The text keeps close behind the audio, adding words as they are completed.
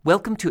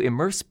Welcome to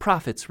Immerse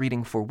Prophets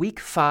reading for Week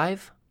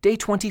 5, Day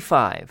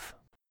 25.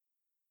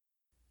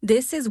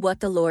 This is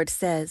what the Lord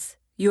says,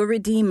 your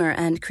Redeemer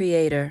and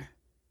Creator.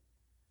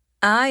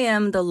 I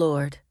am the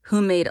Lord,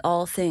 who made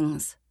all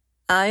things.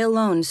 I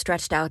alone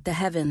stretched out the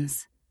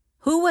heavens.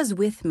 Who was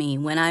with me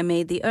when I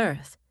made the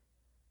earth?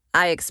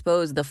 I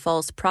expose the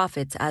false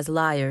prophets as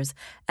liars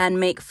and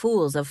make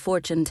fools of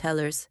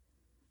fortune-tellers.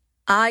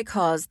 I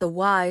cause the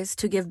wise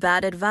to give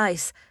bad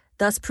advice,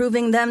 thus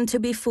proving them to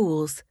be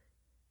fools.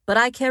 But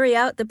I carry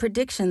out the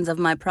predictions of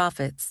my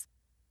prophets.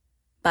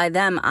 By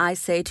them I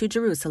say to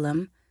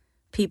Jerusalem,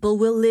 people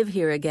will live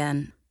here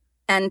again.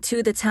 And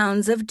to the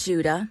towns of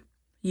Judah,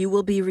 you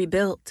will be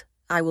rebuilt.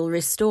 I will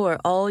restore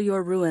all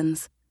your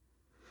ruins.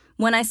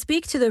 When I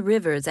speak to the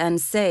rivers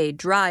and say,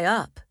 dry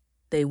up,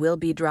 they will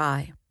be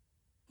dry.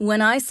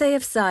 When I say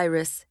of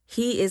Cyrus,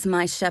 he is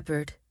my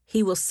shepherd,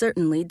 he will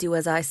certainly do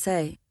as I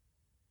say.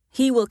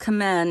 He will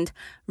command,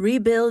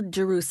 rebuild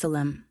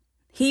Jerusalem.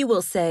 He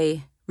will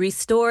say,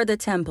 restore the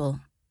temple.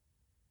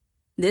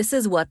 This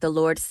is what the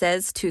Lord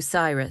says to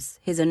Cyrus,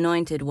 his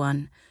anointed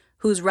one,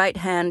 whose right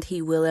hand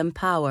he will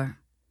empower.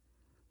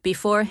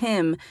 Before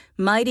him,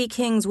 mighty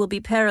kings will be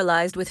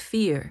paralyzed with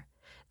fear.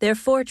 Their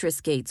fortress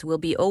gates will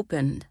be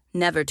opened,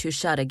 never to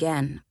shut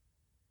again.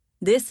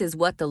 This is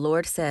what the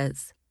Lord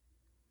says.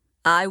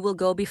 I will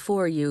go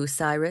before you,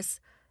 Cyrus,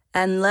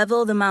 and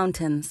level the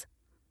mountains.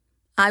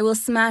 I will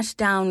smash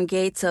down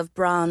gates of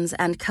bronze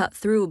and cut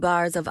through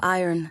bars of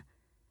iron.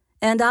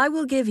 And I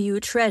will give you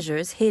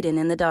treasures hidden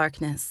in the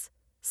darkness,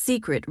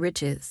 secret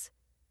riches.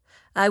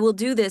 I will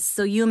do this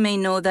so you may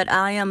know that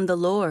I am the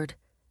Lord,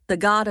 the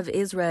God of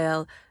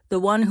Israel, the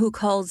one who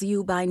calls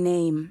you by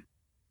name.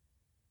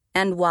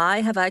 And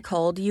why have I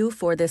called you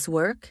for this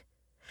work?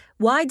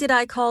 Why did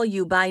I call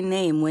you by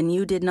name when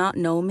you did not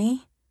know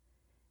me?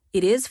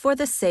 It is for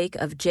the sake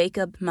of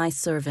Jacob my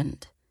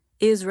servant,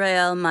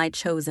 Israel my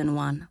chosen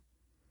one.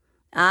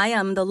 I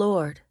am the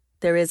Lord,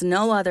 there is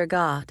no other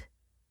God.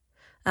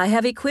 I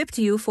have equipped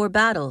you for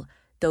battle,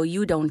 though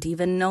you don't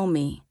even know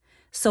me.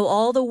 So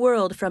all the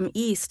world from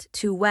east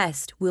to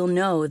west will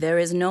know there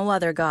is no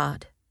other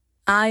God.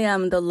 I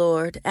am the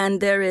Lord,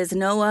 and there is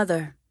no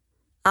other.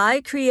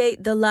 I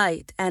create the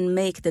light and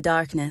make the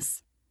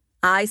darkness.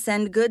 I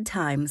send good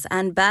times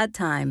and bad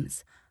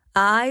times.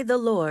 I, the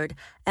Lord,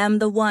 am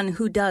the one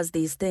who does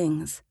these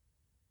things.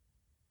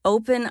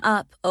 Open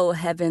up, O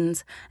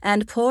heavens,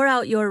 and pour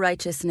out your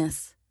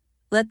righteousness.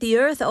 Let the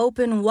earth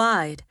open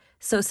wide,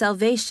 so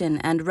salvation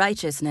and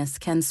righteousness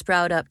can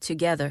sprout up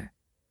together.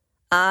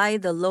 I,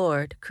 the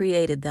Lord,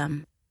 created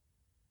them.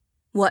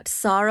 What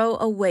sorrow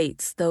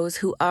awaits those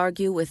who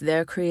argue with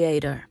their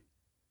Creator.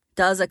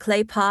 Does a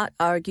clay pot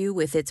argue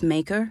with its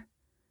maker?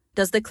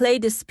 Does the clay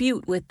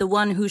dispute with the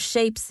one who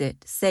shapes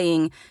it,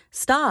 saying,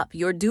 stop,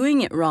 you're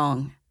doing it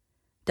wrong?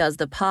 Does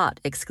the pot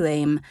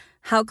exclaim,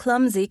 how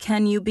clumsy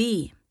can you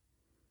be?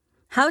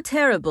 How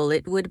terrible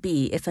it would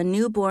be if a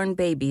newborn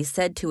baby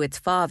said to its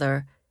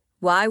father,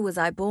 why was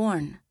I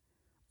born?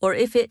 Or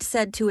if it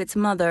said to its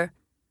mother,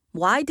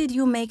 why did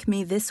you make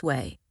me this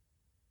way?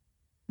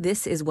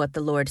 This is what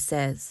the Lord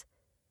says,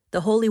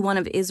 the Holy One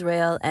of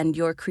Israel and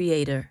your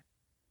Creator.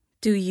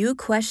 Do you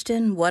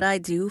question what I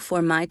do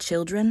for my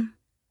children?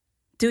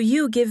 Do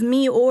you give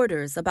me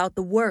orders about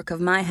the work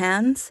of my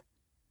hands?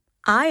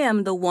 I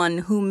am the one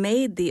who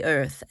made the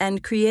earth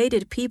and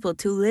created people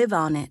to live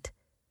on it.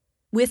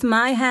 With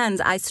my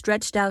hands I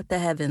stretched out the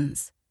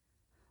heavens.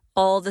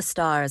 All the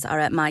stars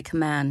are at my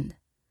command.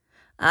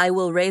 I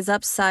will raise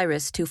up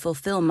Cyrus to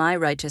fulfill my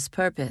righteous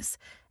purpose,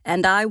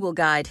 and I will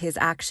guide his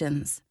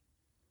actions.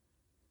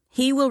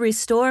 He will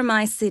restore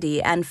my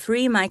city and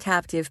free my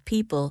captive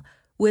people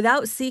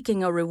without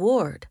seeking a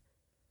reward.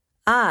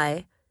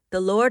 I,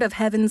 the Lord of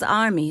heaven's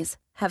armies,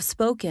 have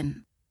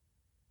spoken.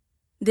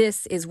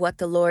 This is what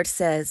the Lord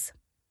says.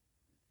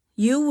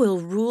 You will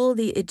rule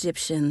the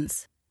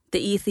Egyptians,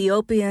 the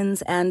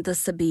Ethiopians, and the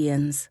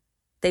Sabaeans.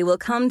 They will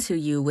come to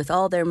you with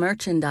all their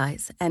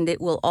merchandise, and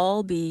it will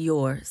all be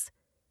yours.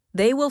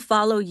 They will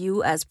follow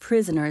you as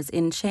prisoners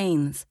in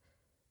chains.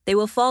 They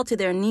will fall to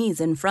their knees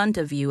in front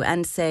of you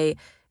and say,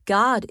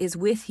 God is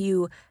with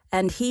you,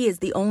 and He is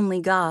the only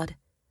God.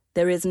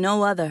 There is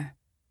no other.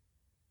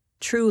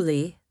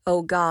 Truly,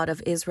 O God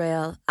of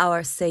Israel,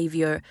 our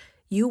Savior,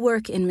 you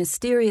work in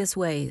mysterious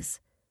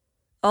ways.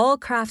 All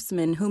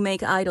craftsmen who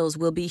make idols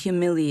will be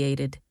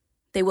humiliated.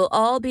 They will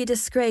all be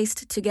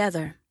disgraced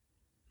together.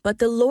 But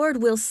the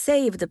Lord will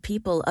save the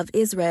people of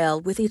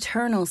Israel with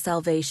eternal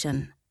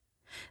salvation.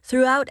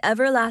 Throughout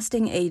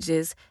everlasting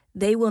ages,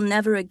 they will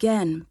never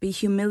again be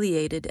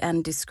humiliated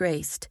and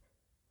disgraced.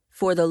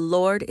 For the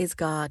Lord is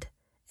God,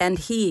 and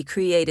He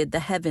created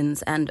the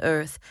heavens and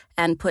earth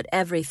and put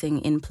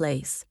everything in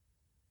place.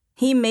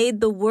 He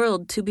made the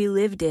world to be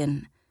lived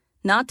in,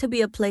 not to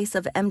be a place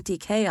of empty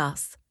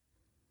chaos.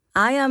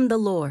 I am the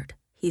Lord,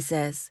 He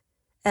says,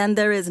 and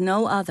there is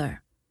no other.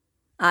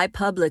 I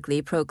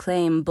publicly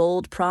proclaim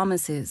bold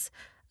promises.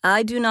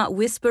 I do not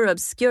whisper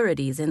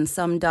obscurities in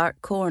some dark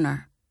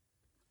corner.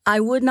 I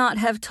would not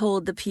have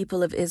told the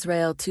people of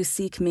Israel to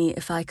seek me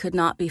if I could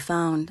not be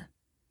found.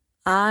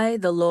 I,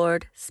 the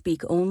Lord,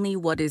 speak only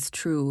what is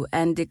true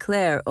and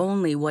declare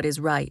only what is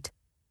right.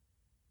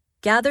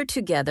 Gather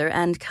together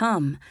and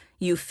come,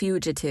 you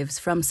fugitives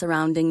from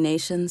surrounding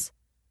nations.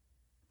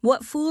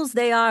 What fools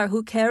they are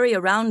who carry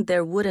around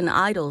their wooden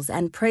idols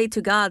and pray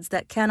to gods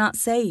that cannot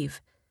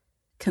save.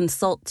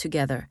 Consult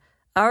together,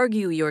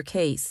 argue your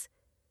case.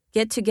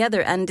 Get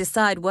together and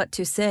decide what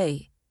to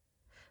say.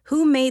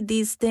 Who made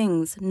these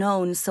things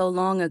known so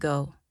long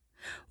ago?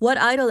 What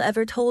idol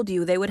ever told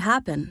you they would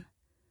happen?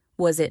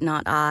 Was it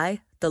not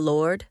I, the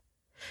Lord?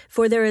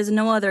 For there is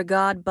no other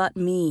God but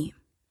me,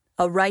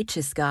 a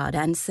righteous God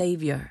and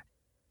Savior.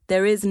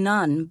 There is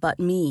none but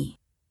me.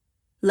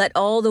 Let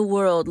all the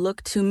world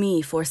look to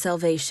me for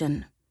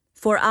salvation.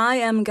 For I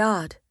am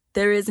God,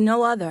 there is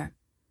no other.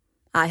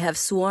 I have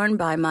sworn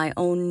by my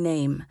own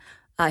name.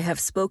 I have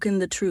spoken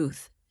the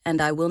truth,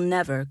 and I will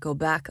never go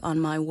back on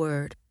my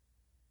word.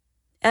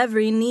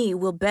 Every knee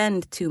will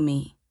bend to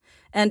me,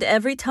 and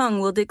every tongue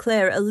will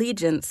declare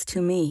allegiance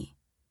to me.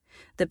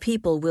 The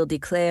people will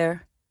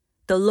declare,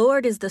 "The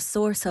Lord is the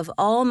source of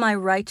all my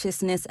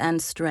righteousness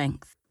and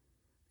strength."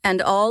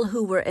 And all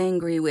who were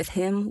angry with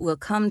him will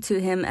come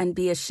to him and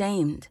be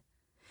ashamed.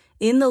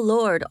 In the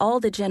Lord all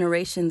the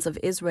generations of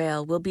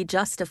Israel will be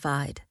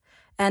justified,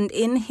 and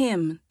in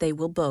him they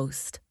will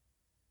boast.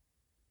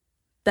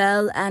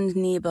 Bel and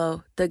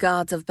Nebo, the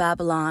gods of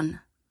Babylon,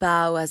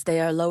 bow as they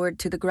are lowered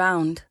to the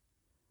ground.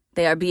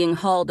 They are being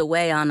hauled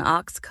away on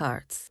ox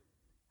carts.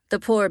 The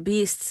poor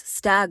beasts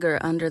stagger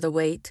under the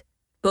weight.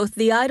 Both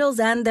the idols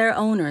and their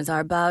owners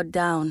are bowed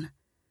down.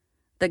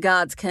 The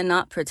gods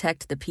cannot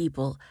protect the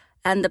people,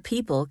 and the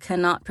people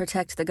cannot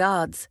protect the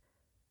gods.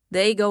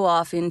 They go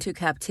off into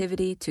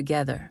captivity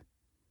together.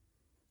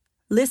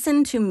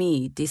 Listen to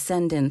me,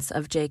 descendants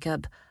of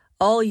Jacob,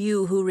 all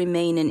you who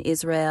remain in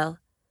Israel.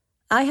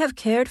 I have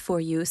cared for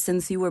you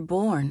since you were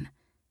born.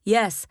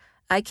 Yes,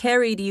 I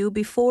carried you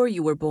before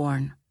you were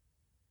born.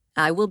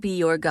 I will be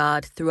your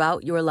God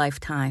throughout your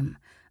lifetime,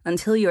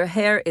 until your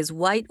hair is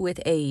white with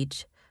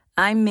age.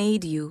 I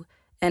made you,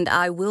 and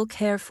I will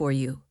care for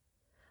you.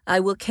 I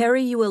will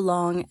carry you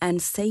along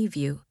and save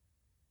you.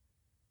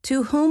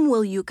 To whom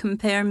will you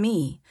compare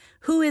me?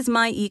 Who is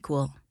my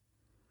equal?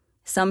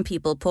 Some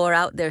people pour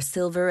out their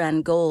silver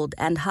and gold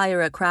and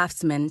hire a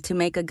craftsman to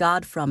make a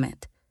god from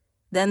it.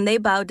 Then they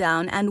bow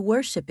down and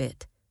worship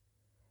it.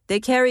 They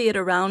carry it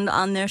around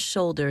on their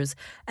shoulders,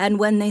 and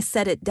when they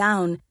set it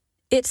down,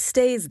 it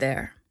stays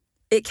there.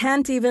 It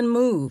can't even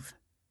move.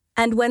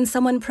 And when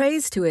someone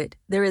prays to it,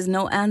 there is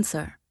no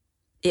answer.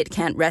 It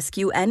can't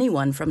rescue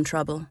anyone from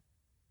trouble.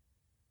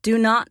 Do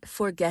not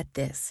forget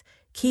this.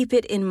 Keep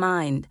it in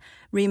mind.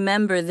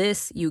 Remember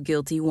this, you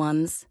guilty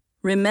ones.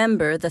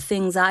 Remember the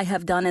things I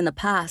have done in the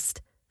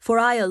past, for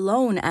I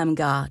alone am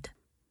God.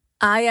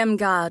 I am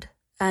God,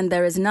 and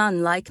there is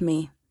none like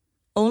me.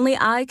 Only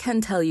I can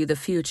tell you the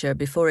future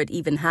before it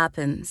even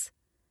happens.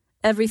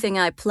 Everything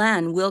I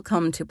plan will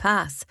come to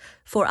pass,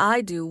 for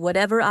I do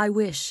whatever I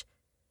wish.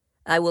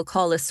 I will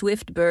call a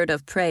swift bird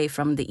of prey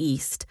from the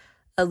east,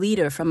 a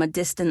leader from a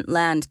distant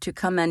land to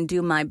come and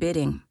do my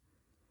bidding.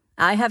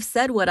 I have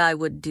said what I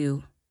would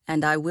do,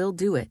 and I will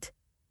do it.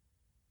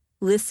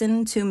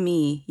 Listen to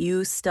me,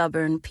 you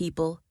stubborn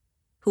people,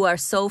 who are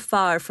so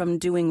far from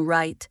doing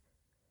right.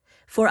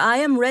 For I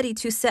am ready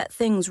to set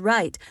things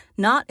right,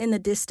 not in the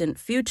distant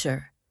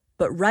future,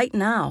 but right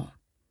now.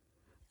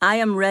 I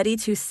am ready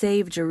to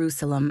save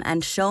Jerusalem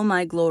and show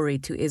my glory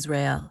to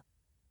Israel.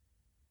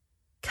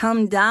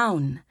 Come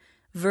down,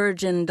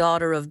 virgin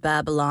daughter of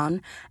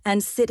Babylon,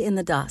 and sit in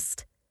the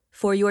dust,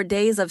 for your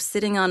days of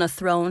sitting on a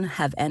throne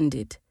have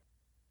ended.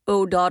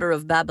 O daughter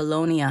of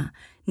Babylonia,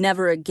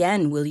 never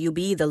again will you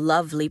be the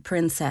lovely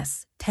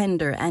princess,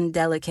 tender and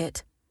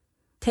delicate.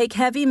 Take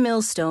heavy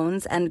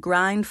millstones and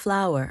grind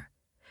flour.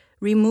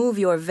 Remove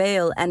your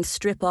veil and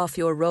strip off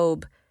your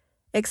robe.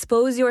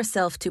 Expose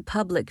yourself to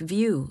public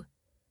view.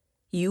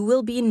 You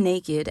will be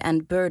naked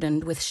and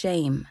burdened with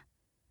shame.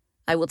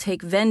 I will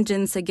take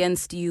vengeance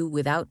against you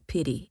without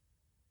pity.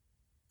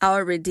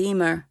 Our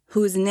Redeemer,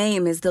 whose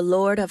name is the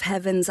Lord of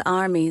heaven's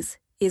armies,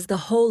 is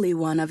the Holy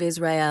One of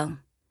Israel.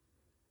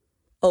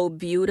 O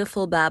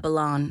beautiful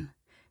Babylon,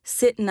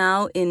 sit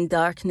now in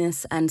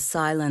darkness and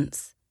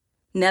silence.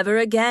 Never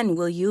again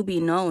will you be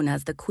known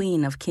as the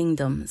Queen of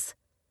Kingdoms.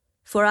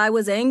 For I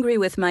was angry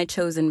with my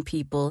chosen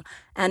people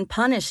and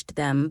punished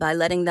them by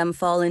letting them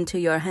fall into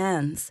your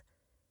hands.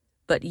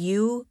 But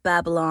you,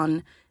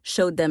 Babylon,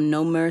 showed them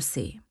no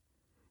mercy.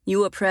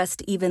 You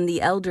oppressed even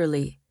the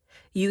elderly.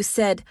 You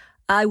said,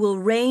 "I will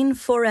reign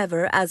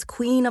forever as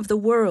Queen of the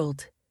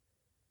world."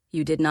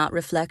 You did not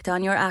reflect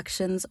on your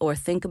actions or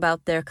think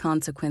about their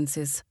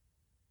consequences.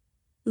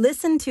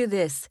 Listen to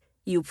this,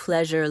 you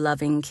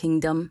pleasure-loving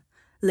kingdom,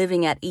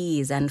 living at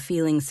ease and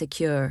feeling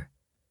secure.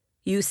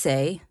 You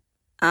say,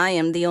 "I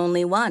am the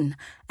only one,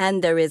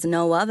 and there is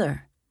no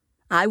other.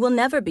 I will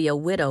never be a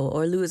widow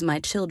or lose my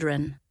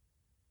children."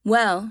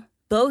 Well,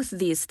 both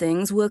these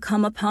things will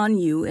come upon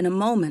you in a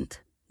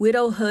moment,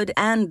 widowhood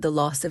and the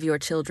loss of your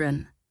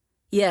children.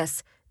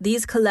 Yes,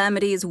 these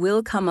calamities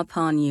will come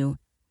upon you,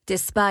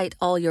 despite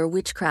all your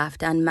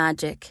witchcraft and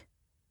magic.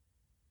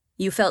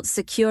 You felt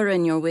secure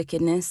in your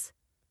wickedness.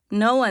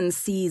 No one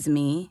sees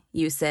me,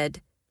 you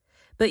said.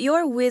 But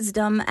your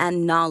wisdom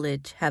and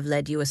knowledge have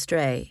led you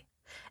astray.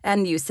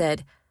 And you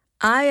said,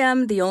 I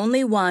am the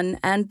only one,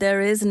 and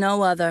there is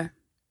no other.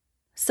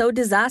 So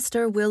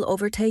disaster will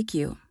overtake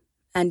you,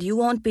 and you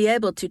won't be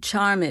able to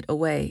charm it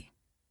away.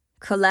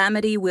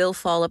 Calamity will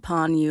fall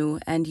upon you,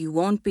 and you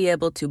won't be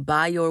able to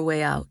buy your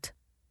way out.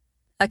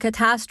 A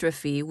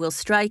catastrophe will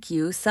strike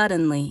you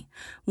suddenly,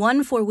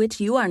 one for which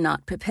you are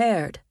not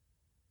prepared.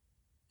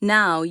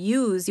 Now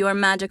use your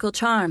magical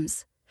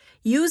charms.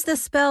 Use the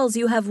spells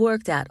you have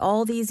worked at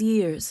all these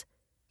years.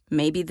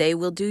 Maybe they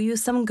will do you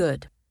some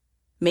good.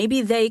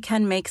 Maybe they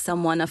can make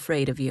someone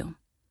afraid of you.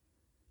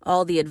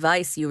 All the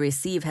advice you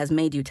receive has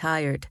made you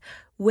tired.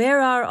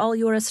 Where are all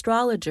your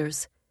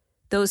astrologers?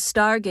 Those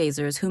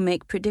stargazers who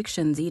make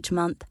predictions each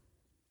month?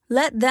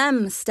 Let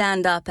them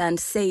stand up and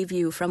save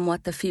you from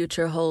what the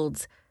future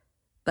holds.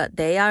 But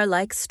they are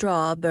like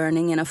straw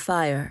burning in a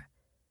fire.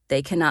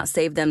 They cannot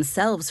save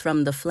themselves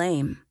from the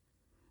flame.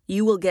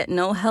 You will get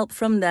no help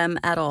from them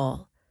at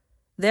all.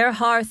 Their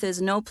hearth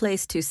is no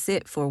place to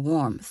sit for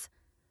warmth.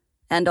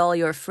 And all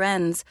your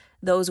friends,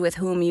 those with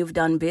whom you've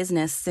done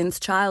business since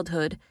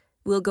childhood,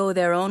 will go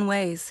their own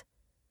ways,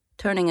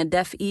 turning a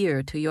deaf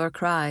ear to your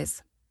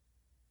cries.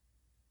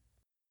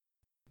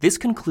 This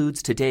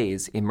concludes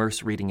today's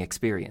Immerse reading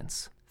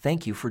experience.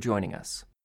 Thank you for joining us.